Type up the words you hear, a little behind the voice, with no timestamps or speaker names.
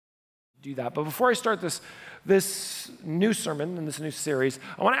do that. But before I start this new sermon and this new series,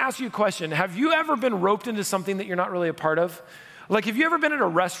 I want to ask you a question. Have you ever been roped into something that you're not really a part of? Like, have you ever been at a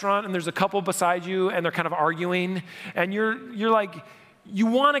restaurant and there's a couple beside you and they're kind of arguing and you're like, you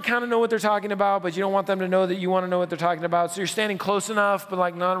want to kind of know what they're talking about, but you don't want them to know that you want to know what they're talking about. So you're standing close enough, but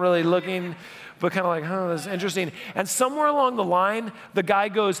like not really looking, but kind of like, oh, this is interesting. And somewhere along the line, the guy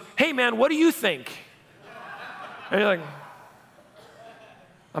goes, hey man, what do you think? And you're like,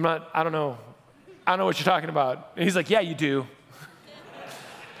 I don't know what you're talking about. And he's like, yeah, you do.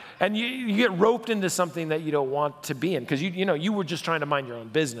 And you get roped into something that you don't want to be in because you were just trying to mind your own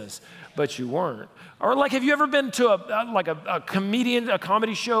business, but you weren't. Or like, have you ever been to a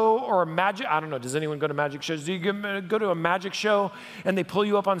comedy show or I don't know, does anyone go to magic shows? Do you go to a magic show and they pull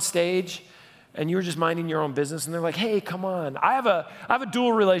you up on stage and you were just minding your own business and they're like, hey, come on. I have a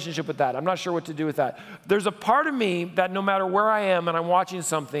dual relationship with that. I'm not sure what to do with that. There's a part of me that no matter where I am and I'm watching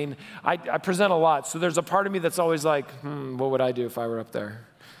something, I present a lot. So there's a part of me that's always like, what would I do if I were up there?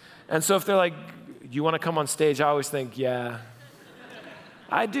 And so if they're like, do you want to come on stage? I always think, yeah,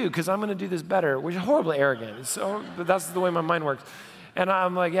 I do, because I'm going to do this better, which is horribly arrogant. But that's the way my mind works. And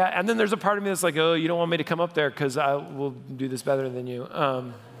I'm like, yeah. And then there's a part of me that's like, oh, you don't want me to come up there because I will do this better than you.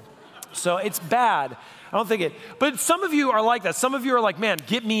 So it's bad. I don't think it. But some of you are like that. Some of you are like, man,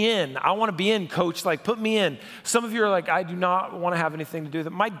 get me in. I want to be in, coach. Like, put me in. Some of you are like, I do not want to have anything to do with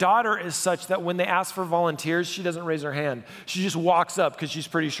it. My daughter is such that when they ask for volunteers, she doesn't raise her hand. She just walks up because she's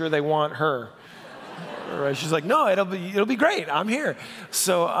pretty sure they want her. Right? She's like, no, it'll be great. I'm here.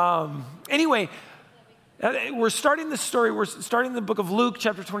 So anyway, we're starting this story. We're starting the book of Luke,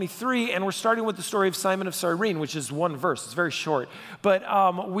 chapter 23, and we're starting with the story of Simon of Cyrene, which is one verse. It's very short. But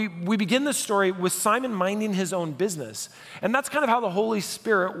we begin this story with Simon minding his own business. And that's kind of how the Holy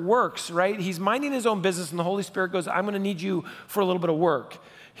Spirit works, right? He's minding his own business, and the Holy Spirit goes, I'm going to need you for a little bit of work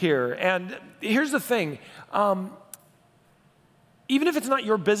here. And here's the thing. Even if it's not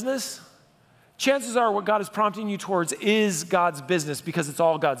your business, chances are what God is prompting you towards is God's business because it's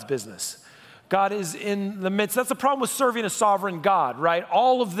all God's business. God is in the midst. That's the problem with serving a sovereign God, right?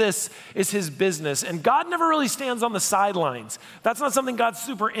 All of this is his business. And God never really stands on the sidelines. That's not something God's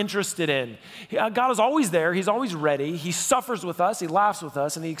super interested in. God is always there. He's always ready. He suffers with us. He laughs with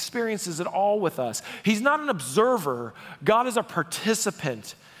us. And he experiences it all with us. He's not an observer. God is a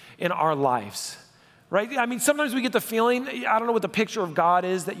participant in our lives. Right? I mean, sometimes we get the feeling, I don't know what the picture of God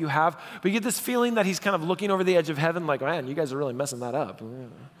is that you have, but you get this feeling that he's kind of looking over the edge of heaven like, man, you guys are really messing that up.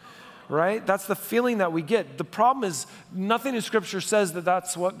 Right? That's the feeling that we get. The problem is nothing in Scripture says that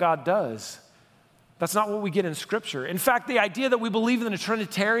that's what God does. That's not what we get in Scripture. In fact, the idea that we believe in a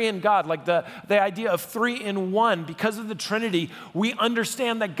Trinitarian God, like the idea of 3 in 1, because of the Trinity, we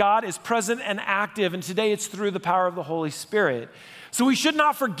understand that God is present and active, and today it's through the power of the Holy Spirit. So we should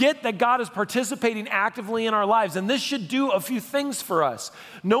not forget that God is participating actively in our lives, and this should do a few things for us.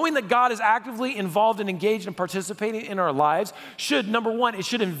 Knowing that God is actively involved and engaged and participating in our lives should, number one, it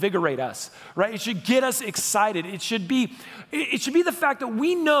should invigorate us, right? It should get us excited. It should be the fact that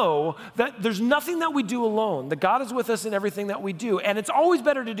we know that there's nothing that we do alone, that God is with us in everything that we do, and it's always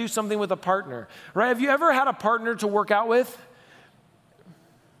better to do something with a partner, right? Have you ever had a partner to work out with?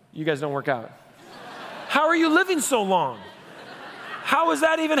 You guys don't work out. How are you living so long? How is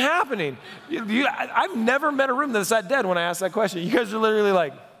that even happening? I've never met a room that's that dead when I ask that question. You guys are literally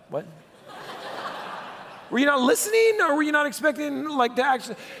like, what? Were you not listening, or were you not expecting like to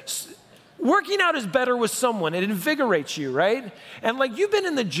actually? Working out is better with someone. It invigorates you, right? And like you've been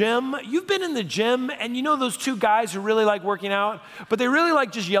in the gym, and you know those two guys who really like working out, but they really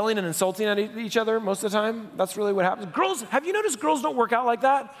like just yelling and insulting at each other most of the time. That's really what happens. Girls, have you noticed girls don't work out like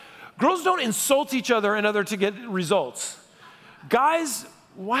that? Girls don't insult each other in order to get results. Guys,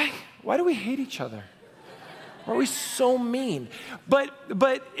 why do we hate each other? Why are we so mean? But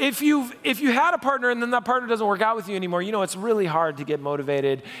if you had a partner and then that partner doesn't work out with you anymore, you know it's really hard to get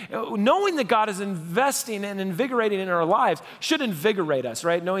motivated. Knowing that God is investing and invigorating in our lives should invigorate us,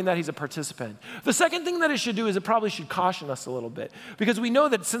 right? Knowing that he's a participant. The second thing that it should do is it probably should caution us a little bit, because we know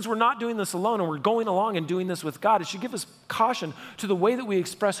that since we're not doing this alone and we're going along and doing this with God, it should give us caution to the way that we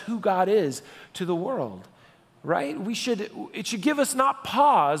express who God is to the world. Right? It should give us not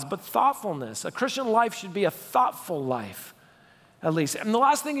pause, but thoughtfulness. A Christian life should be a thoughtful life, at least. And the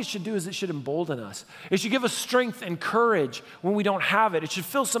last thing it should do is it should embolden us. It should give us strength and courage when we don't have it. It should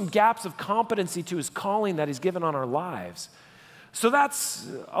fill some gaps of competency to his calling that he's given on our lives. So that's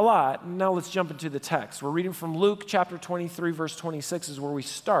a lot. Now let's jump into the text. We're reading from Luke chapter 23, verse 26 is where we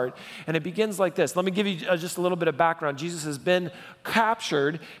start. And it begins like this. Let me give you just a little bit of background. Jesus has been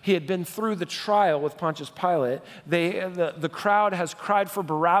captured. He had been through the trial with Pontius Pilate. The crowd has cried for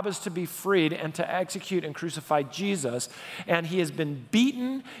Barabbas to be freed and to execute and crucify Jesus. And he has been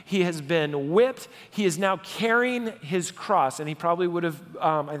beaten. He has been whipped. He is now carrying his cross. And he probably would have,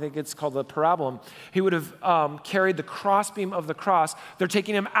 I think it's called the parabellum, he would have carried the crossbeam of the cross. They're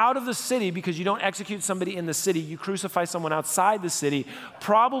taking him out of the city because you don't execute somebody in the city. You crucify someone outside the city,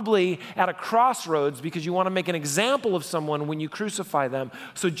 probably at a crossroads because you want to make an example of someone when you crucify them.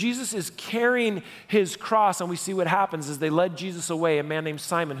 So Jesus is carrying his cross, and we see what happens as they led Jesus away. A man named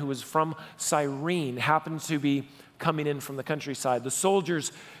Simon, who was from Cyrene, happened to be coming in from the countryside. The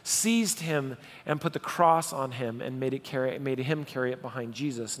soldiers seized him and put the cross on him and made him carry it behind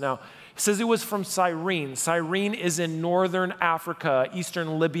Jesus. Now, it says it was from Cyrene. Cyrene is in northern Africa,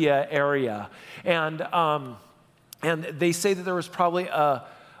 eastern Libya area. And they say that there was probably a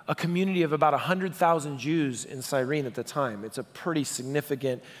community of about 100,000 Jews in Cyrene at the time. It's a pretty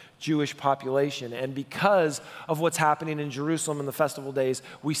significant Jewish population. And because of what's happening in Jerusalem in the festival days,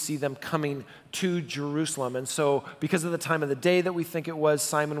 we see them coming to Jerusalem. And so because of the time of the day that we think it was,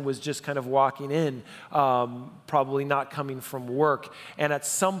 Simon was just kind of walking in, probably not coming from work. And at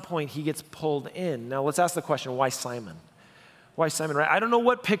some point, he gets pulled in. Now, let's ask the question, why Simon? Why Simon, right? I don't know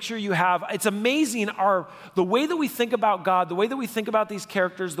what picture you have. It's amazing the way that we think about God, the way that we think about these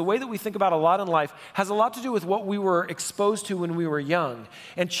characters, the way that we think about a lot in life has a lot to do with what we were exposed to when we were young.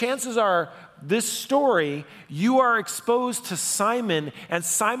 And chances are, this story, you are exposed to Simon, and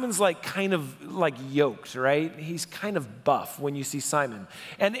Simon's kind of yoked, right? He's kind of buff when you see Simon.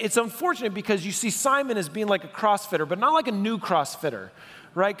 And it's unfortunate because you see Simon as being like a CrossFitter, but not like a new CrossFitter,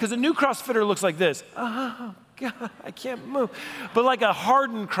 right? Because a new CrossFitter looks like this. God, I can't move. But like a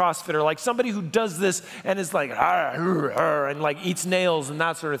hardened CrossFitter, like somebody who does this and is like, and like eats nails and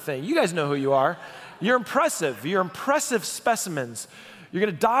that sort of thing. You guys know who you are. You're impressive. You're impressive specimens. You're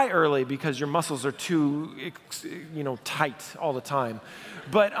going to die early because your muscles are too, tight all the time.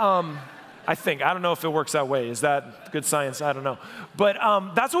 But I don't know if it works that way. Is that good science? I don't know. But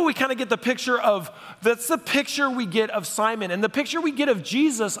that's what we kind of get the picture of. That's the picture we get of Simon. And the picture we get of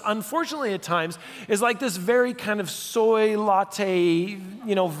Jesus, unfortunately at times, is like this very kind of soy latte,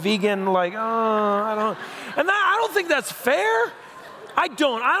 vegan, I don't. And I don't think that's fair. I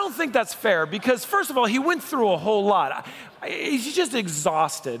don't think that's fair because, first of all, he went through a whole lot. He's just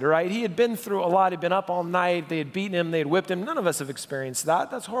exhausted, right? He had been through a lot. He'd been up all night. They had beaten him. They had whipped him. None of us have experienced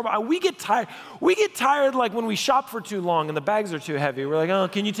that. That's horrible. We get tired. We get tired like when we shop for too long and the bags are too heavy. We're like, oh,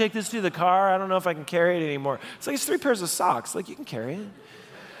 can you take this to the car? I don't know if I can carry it anymore. It's like it's 3 pairs of socks. Like, you can carry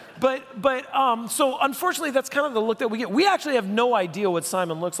it. So unfortunately, that's kind of the look that we get. We actually have no idea what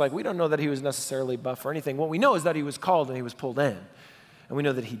Simon looks like. We don't know that he was necessarily buff or anything. What we know is that he was called and he was pulled in. And we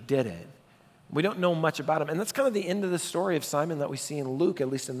know that he did it. We don't know much about him. And that's kind of the end of the story of Simon that we see in Luke, at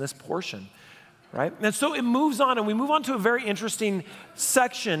least in this portion, right? And so it moves on, and we move on to a very interesting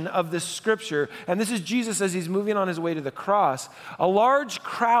section of this scripture. And this is Jesus as he's moving on his way to the cross. A large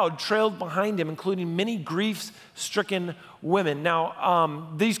crowd trailed behind him, including many grief-stricken women. Now,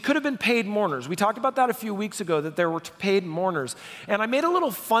 these could have been paid mourners. We talked about that a few weeks ago, that there were paid mourners. And I made a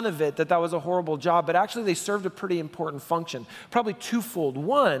little fun of it, that was a horrible job, but actually they served a pretty important function, probably twofold.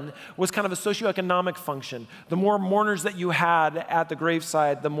 One was kind of a socioeconomic function. The more mourners that you had at the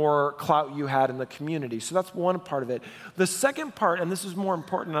graveside, the more clout you had in the community. So that's one part of it. The second part, and this is more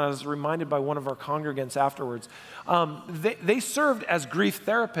important, and I was reminded by one of our congregants afterwards, they served as grief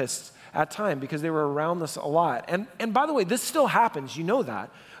therapists at time because they were around this a lot. And by the way, this still happens. You know that.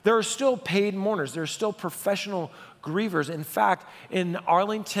 There are still paid mourners. There are still professional grievers. In fact, in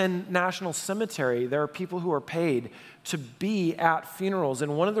Arlington National Cemetery, there are people who are paid to be at funerals.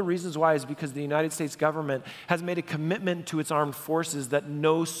 And one of the reasons why is because the United States government has made a commitment to its armed forces that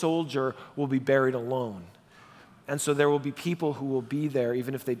no soldier will be buried alone. And so there will be people who will be there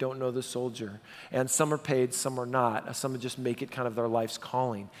even if they don't know the soldier. And some are paid, some are not. Some just make it kind of their life's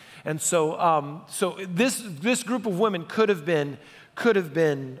calling. And so this group of women could have been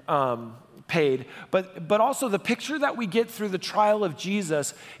paid. But also the picture that we get through the trial of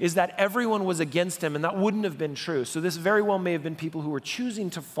Jesus is that everyone was against him, and that wouldn't have been true. So this very well may have been people who were choosing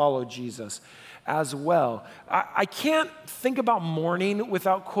to follow Jesus as well. I can't think about mourning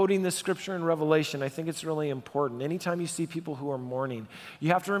without quoting this scripture in Revelation. I think it's really important. Anytime you see people who are mourning, you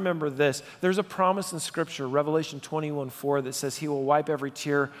have to remember this. There's a promise in scripture, Revelation 21:4, that says he will wipe every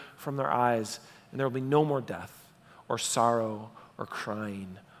tear from their eyes, and there will be no more death or sorrow or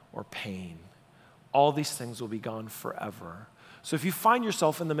crying or pain. All these things will be gone forever. So if you find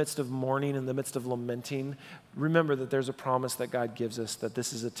yourself in the midst of mourning, in the midst of lamenting, remember that there's a promise that God gives us that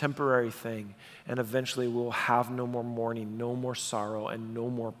this is a temporary thing, and eventually we'll have no more mourning, no more sorrow, and no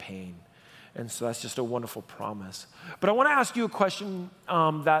more pain. And so that's just a wonderful promise. But I want to ask you a question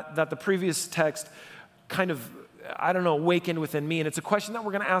that the previous text kind of, awakened within me. And it's a question that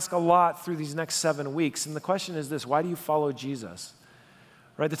we're going to ask a lot through these next 7 weeks. And the question is this: why do you follow Jesus?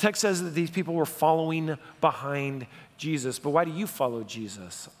 Right? The text says that these people were following behind Jesus. But why do you follow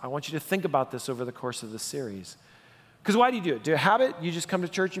Jesus? I want you to think about this over the course of the series. Because why do you do it? Do you have it? You just come to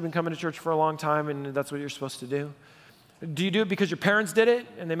church? You've been coming to church for a long time and that's what you're supposed to do? Do you do it because your parents did it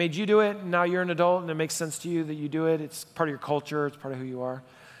and they made you do it and now you're an adult and it makes sense to you that you do it? It's part of your culture. It's part of who you are.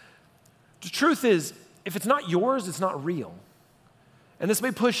 The truth is, if it's not yours, it's not real. And this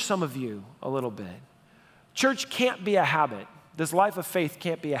may push some of you a little bit. Church can't be a habit. This life of faith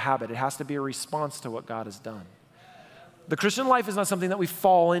can't be a habit. It has to be a response to what God has done. The Christian life is not something that we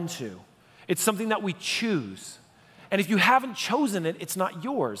fall into. It's something that we choose. And if you haven't chosen it, it's not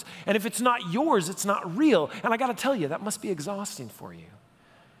yours. And if it's not yours, it's not real. And I got to tell you, that must be exhausting for you.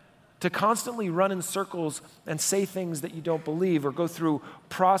 To constantly run in circles and say things that you don't believe or go through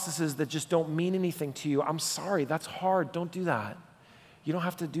processes that just don't mean anything to you. I'm sorry, that's hard. Don't do that. You don't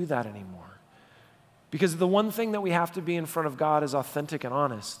have to do that anymore. Because the one thing that we have to be in front of God is authentic and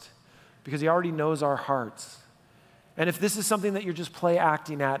honest, because He already knows our hearts. And if this is something that you're just play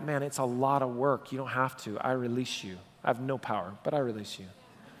acting at, man, it's a lot of work. You don't have to. I release you. I have no power, but I release you.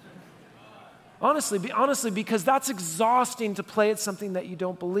 Honestly, because that's exhausting to play at something that you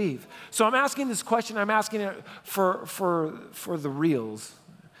don't believe. So I'm asking this question. I'm asking it for the reals.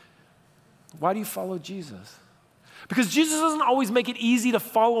 Why do you follow Jesus? Because Jesus doesn't always make it easy to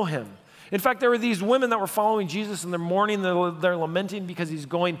follow Him. In fact, there were these women that were following Jesus and they're mourning, they're lamenting because He's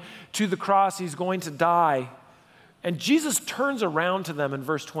going to the cross, He's going to die. And Jesus turns around to them in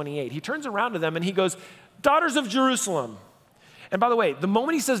verse 28. He turns around to them and He goes, "Daughters of Jerusalem." And by the way, the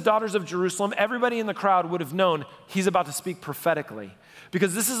moment He says daughters of Jerusalem, everybody in the crowd would have known He's about to speak prophetically.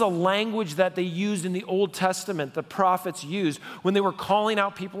 Because this is a language that they used in the Old Testament, the prophets used when they were calling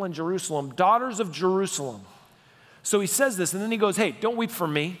out people in Jerusalem, daughters of Jerusalem. So He says this and then He goes, "Hey, don't weep for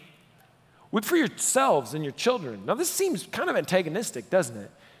me. Weep for yourselves and your children." Now this seems kind of antagonistic, doesn't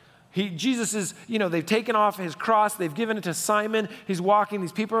it? Jesus is, they've taken off His cross, they've given it to Simon, He's walking,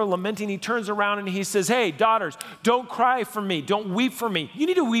 these people are lamenting, He turns around and He says, "Hey, daughters, don't cry for me, don't weep for me. You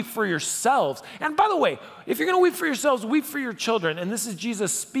need to weep for yourselves. And by the way, if you're gonna weep for yourselves, weep for your children." And this is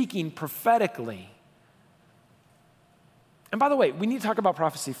Jesus speaking prophetically. And by the way, we need to talk about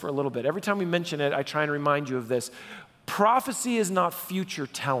prophecy for a little bit. Every time we mention it, I try and remind you of this. Prophecy is not future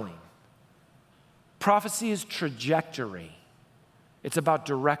telling. Prophecy is trajectory. It's about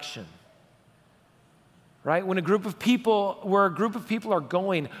direction, right? Where a group of people are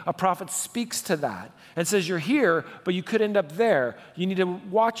going, a prophet speaks to that and says, "You're here, but you could end up there. You need to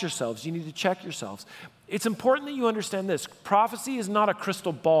watch yourselves. You need to check yourselves." It's important that you understand this. Prophecy is not a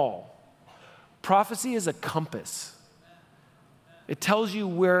crystal ball. Prophecy is a compass. It tells you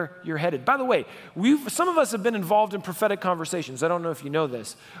where you're headed. By the way, some of us have been involved in prophetic conversations. I don't know if you know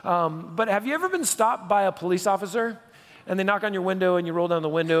this, but have you ever been stopped by a police officer and they knock on your window and you roll down the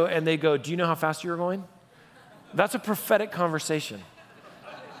window and they go, "Do you know how fast you were going?" That's a prophetic conversation.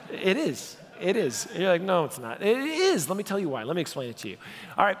 It is. It is. You're like, "No, it's not." It is. Let me tell you why. Let me explain it to you.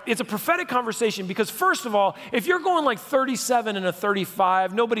 All right. It's a prophetic conversation because, first of all, if you're going like 37 and a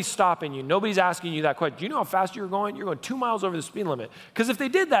 35, nobody's stopping you. Nobody's asking you that question. "Do you know how fast you're going?" You're going 2 miles over the speed limit. Because if they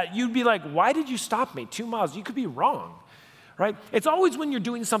did that, you'd be like, "Why did you stop me? 2 miles. You could be wrong." Right? It's always when you're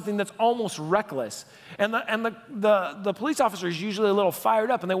doing something that's almost reckless. And the police officer is usually a little fired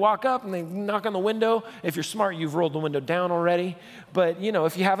up, and they walk up and they knock on the window. If you're smart, you've rolled the window down already. But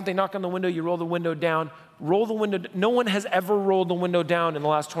if you haven't, they knock on the window, you roll the window down. Roll the window. No one has ever rolled the window down in the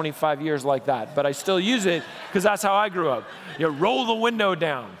last 25 years like that, but I still use it because that's how I grew up. Roll the window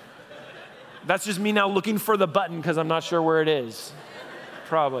down. That's just me now looking for the button because I'm not sure where it is.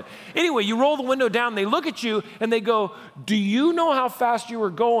 Probably. Anyway, you roll the window down, they look at you and they go, "Do you know how fast you were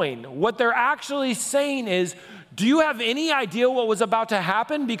going?" What they're actually saying is, "Do you have any idea what was about to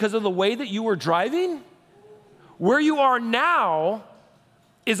happen because of the way that you were driving? Where you are now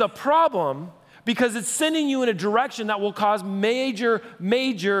is a problem because it's sending you in a direction that will cause major,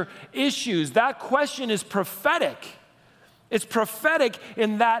 major issues." That question is prophetic. It's prophetic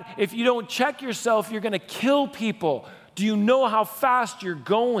in that if you don't check yourself, you're going to kill people. Do you know how fast you're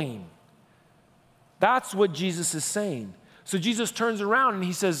going? That's what Jesus is saying. So Jesus turns around and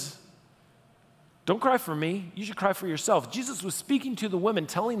He says, "Don't cry for me. You should cry for yourself." Jesus was speaking to the women,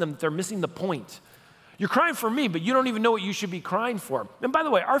 telling them that they're missing the point. You're crying for me, but you don't even know what you should be crying for. And by the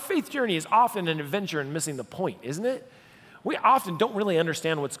way, our faith journey is often an adventure in missing the point, isn't it? We often don't really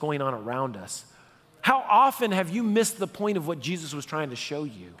understand what's going on around us. How often have you missed the point of what Jesus was trying to show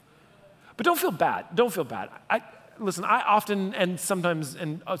you? But don't feel bad. Don't feel bad. Listen, I often and sometimes,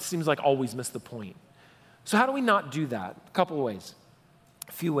 and it seems like always, miss the point. So how do we not do that? A couple of ways,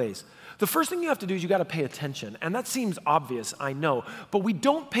 a few ways. The first thing you have to do is you got to pay attention. And that seems obvious, I know, but we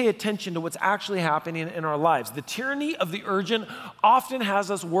don't pay attention to what's actually happening in our lives. The tyranny of the urgent often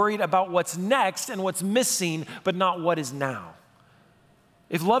has us worried about what's next and what's missing, but not what is now.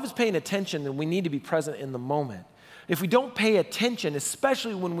 If love is paying attention, then we need to be present in the moment. If we don't pay attention,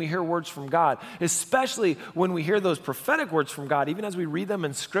 especially when we hear words from God, especially when we hear those prophetic words from God, even as we read them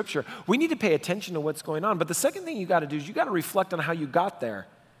in Scripture, we need to pay attention to what's going on. But the second thing you got to do is you got to reflect on how you got there.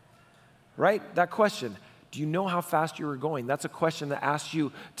 Right? That question, do you know how fast you were going? That's a question that asks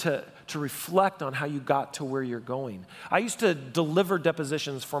you to reflect on how you got to where you're going. I used to deliver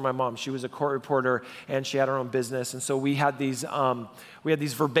depositions for my mom. She was a court reporter and she had her own business. And so we had these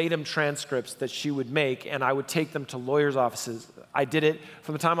verbatim transcripts that she would make, and I would take them to lawyers' offices. I did it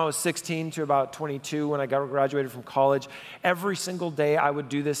from the time I was 16 to about 22 when I graduated from college. Every single day I would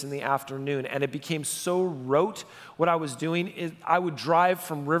do this in the afternoon, and it became so rote. What I was doing is I would drive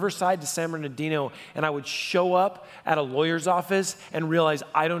from Riverside to San Bernardino, and I would show up at a lawyer's office and realize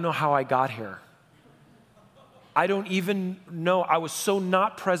I don't know how I got here. I don't even know. I was so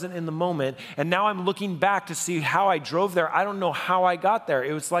not present in the moment, and now I'm looking back to see how I drove there. I don't know how I got there.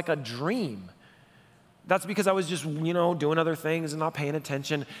 It was like a dream. That's because I was just, doing other things and not paying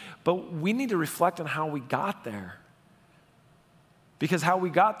attention. But we need to reflect on how we got there, because how we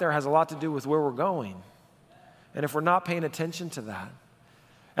got there has a lot to do with where we're going. And if we're not paying attention to that,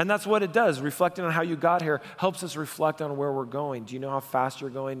 and that's what it does. Reflecting on how you got here helps us reflect on where we're going. Do you know how fast you're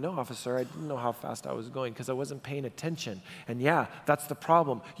going? No, officer, I didn't know how fast I was going because I wasn't paying attention. And yeah, that's the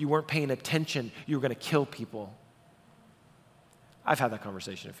problem. You weren't paying attention. You were going to kill people. I've had that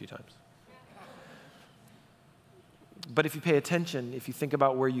conversation a few times. But if you pay attention, if you think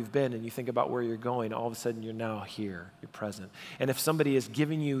about where you've been and you think about where you're going, all of a sudden you're now here, you're present. And if somebody is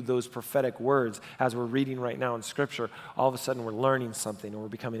giving you those prophetic words, as we're reading right now in Scripture, all of a sudden we're learning something and we're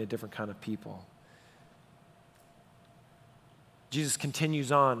becoming a different kind of people. Jesus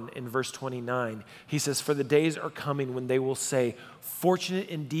continues on in verse 29. He says, "For the days are coming when they will say, 'Fortunate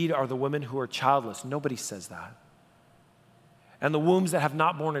indeed are the women who are childless.'" Nobody says that. "And the wombs that have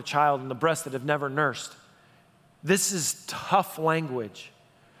not borne a child and the breasts that have never nursed." This is tough language,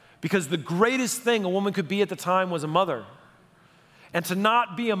 because the greatest thing a woman could be at the time was a mother. And to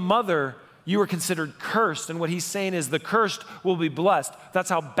not be a mother, you were considered cursed. And what he's saying is the cursed will be blessed. That's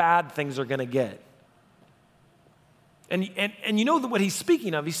how bad things are going to get. And you know what he's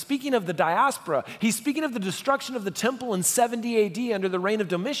speaking of? He's speaking of the diaspora. He's speaking of the destruction of the temple in 70 AD under the reign of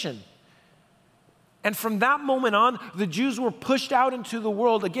Domitian. And from that moment on, the Jews were pushed out into the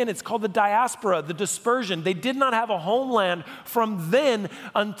world. Again, it's called the diaspora, the dispersion. They did not have a homeland from then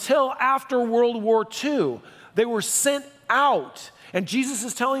until after World War II. They were sent out. And Jesus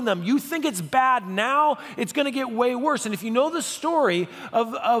is telling them, you think it's bad now, it's going to get way worse. And if you know the story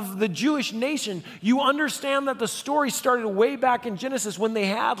of the Jewish nation, you understand that the story started way back in Genesis when they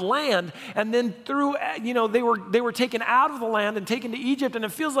had land, and then they were taken out of the land and taken to Egypt. And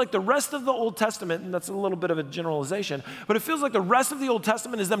it feels like the rest of the Old Testament, and that's a little bit of a generalization, but it feels like the rest of the Old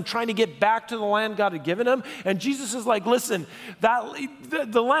Testament is them trying to get back to the land God had given them. And Jesus is like, listen,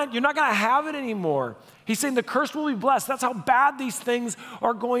 the land, you're not going to have it anymore. He's saying the cursed will be blessed. That's how bad these things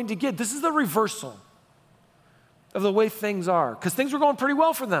are going to get. This is the reversal of the way things are, because things were going pretty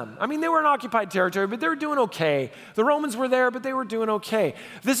well for them. I mean, they were in occupied territory, but they were doing okay. The Romans were there, but they were doing okay.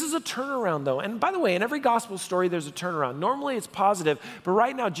 This is a turnaround, though. And by the way, in every gospel story, there's a turnaround. Normally, it's positive, but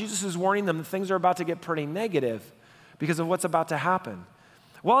right now, Jesus is warning them that things are about to get pretty negative because of what's about to happen.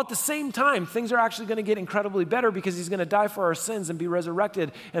 While at the same time, things are actually going to get incredibly better because he's going to die for our sins and be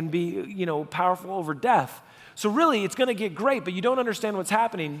resurrected and be, powerful over death. So really, it's going to get great, but you don't understand what's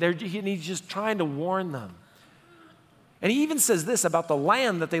happening. He's just trying to warn them. And he even says this about the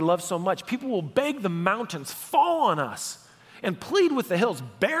land that they love so much. People will beg the mountains, fall on us, and plead with the hills,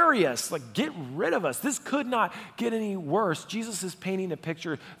 bury us, get rid of us. This could not get any worse. Jesus is painting a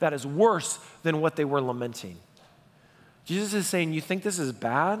picture that is worse than what they were lamenting. Jesus is saying, you think this is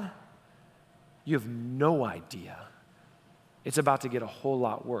bad? You have no idea. It's about to get a whole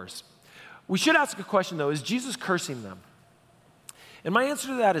lot worse. We should ask a question, though. Is Jesus cursing them? And my answer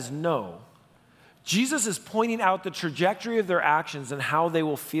to that is no. Jesus is pointing out the trajectory of their actions and how they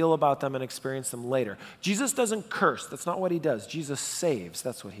will feel about them and experience them later. Jesus doesn't curse. That's not what he does. Jesus saves.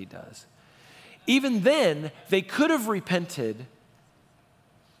 That's what he does. Even then, they could have repented,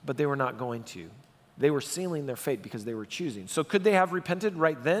 but they were not going to. They were sealing their fate because they were choosing. So could they have repented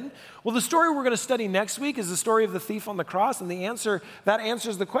right then? Well, the story we're going to study next week is the story of the thief on the cross, and that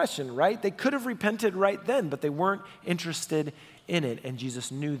answers the question, right? They could have repented right then, but they weren't interested in it, and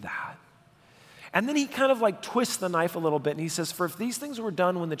Jesus knew that. And then he kind of like twists the knife a little bit, and he says, for if these things were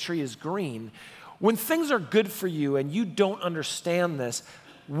done when the tree is green, when things are good for you and you don't understand this,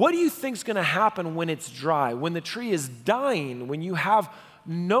 what do you think is going to happen when it's dry, when the tree is dying, when you have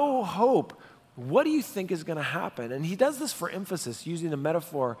no hope? What do you think is going to happen? And he does this for emphasis, using the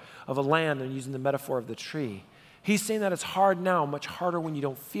metaphor of a land and using the metaphor of the tree. He's saying that it's hard now, much harder when you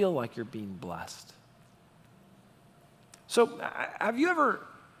don't feel like you're being blessed. So have you ever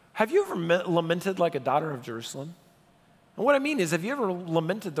lamented like a daughter of Jerusalem? And what I mean is, have you ever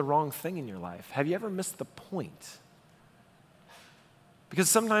lamented the wrong thing in your life? Have you ever missed the point? Because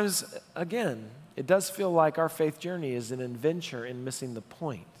sometimes, again, it does feel like our faith journey is an adventure in missing the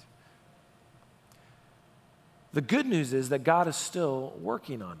point. The good news is that God is still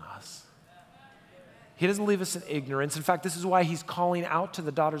working on us. He doesn't leave us in ignorance. In fact, this is why he's calling out to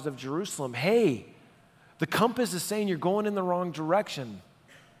the daughters of Jerusalem, hey, the compass is saying you're going in the wrong direction.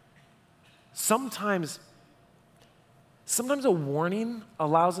 Sometimes a warning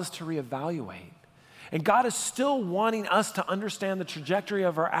allows us to reevaluate. And God is still wanting us to understand the trajectory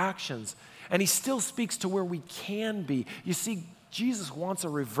of our actions. And he still speaks to where we can be. You see, Jesus wants a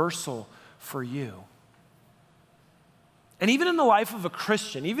reversal for you. And even in the life of a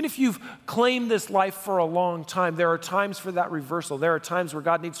Christian, even if you've claimed this life for a long time, there are times for that reversal. There are times where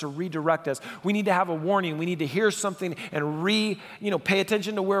God needs to redirect us. We need to have a warning. We need to hear something and pay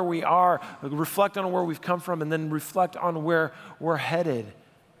attention to where we are, reflect on where we've come from, and then reflect on where we're headed.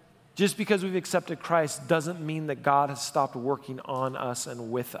 Just because we've accepted Christ doesn't mean that God has stopped working on us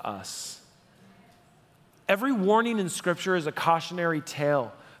and with us. Every warning in Scripture is a cautionary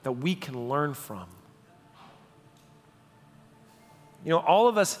tale that we can learn from. You know, all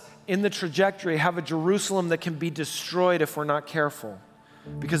of us in the trajectory have a Jerusalem that can be destroyed if we're not careful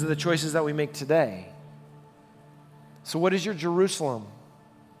because of the choices that we make today. So what is your Jerusalem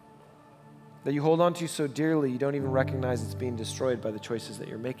that you hold on to so dearly you don't even recognize it's being destroyed by the choices that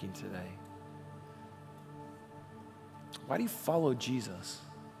you're making today? Why do you follow Jesus?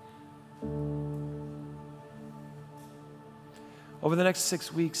 Over the next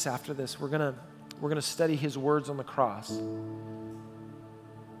 6 weeks after this, we're gonna study his words on the cross,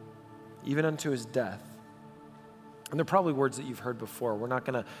 even unto his death. And they're probably words that you've heard before. We're not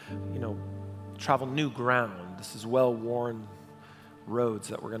going to, travel new ground. This is well-worn roads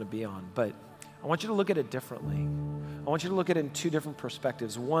that we're going to be on. But I want you to look at it differently. I want you to look at it in two different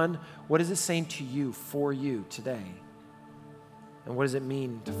perspectives. One, what is it saying to you, for you today? And what does it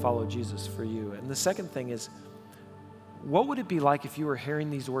mean to follow Jesus for you? And the second thing is, what would it be like if you were hearing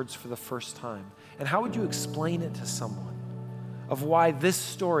these words for the first time? And how would you explain it to someone? Of why this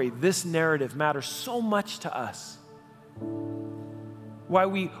story, this narrative matters so much to us. Why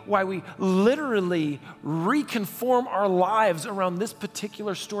we literally reconform our lives around this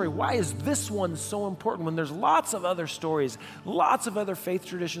particular story. Why is this one so important when there's lots of other stories, lots of other faith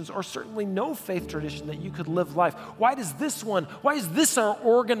traditions, or certainly no faith tradition that you could live life? Why is this our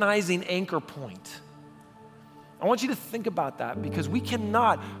organizing anchor point? I want you to think about that, because we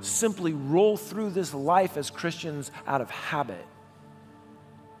cannot simply roll through this life as Christians out of habit.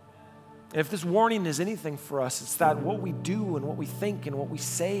 And if this warning is anything for us, it's that what we do and what we think and what we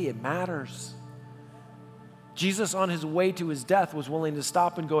say, it matters. Jesus, on his way to his death, was willing to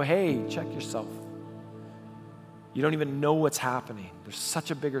stop and go, hey, check yourself. You don't even know what's happening. There's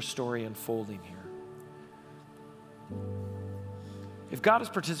such a bigger story unfolding here. If God is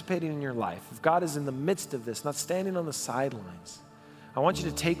participating in your life, if God is in the midst of this, not standing on the sidelines, I want you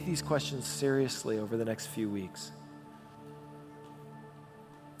to take these questions seriously over the next few weeks.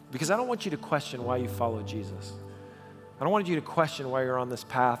 Because I don't want you to question why you follow Jesus. I don't want you to question why you're on this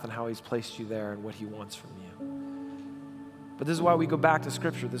path and how he's placed you there and what he wants from you. But this is why we go back to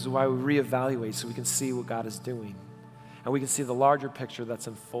Scripture. This is why we reevaluate, so we can see what God is doing. And we can see the larger picture that's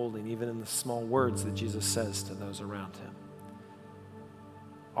unfolding, even in the small words that Jesus says to those around him.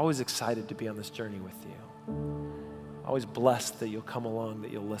 Always excited to be on this journey with you. Always blessed that you'll come along,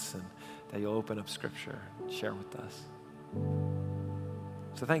 that you'll listen, that you'll open up Scripture and share with us.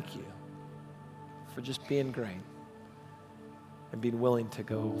 So thank you for just being great and being willing to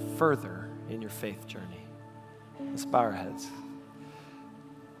go further in your faith journey. Let's bow our heads.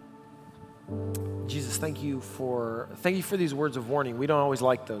 Jesus, thank you for these words of warning. We don't always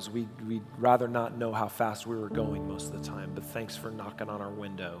like those. We'd rather not know how fast we were going most of the time, but thanks for knocking on our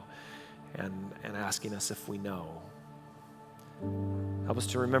window and asking us if we know. Help us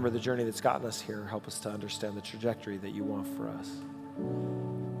to remember the journey that's gotten us here. Help us to understand the trajectory that you want for us.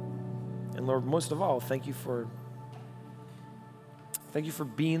 And Lord, most of all, thank you for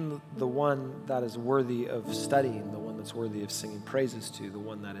being the one that is worthy of studying, the one that's worthy of singing praises to, the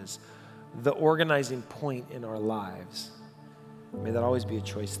one that is the organizing point in our lives. May that always be a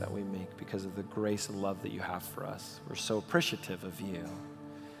choice that we make because of the grace and love that you have for us. We're so appreciative of you,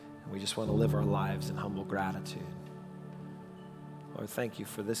 and we just want to live our lives in humble gratitude. Lord, thank you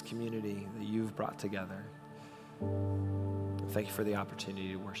for this community that you've brought together. And thank you for the opportunity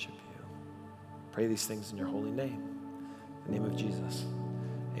to worship you. Pray these things in your holy name. In the name of Jesus,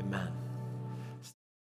 amen.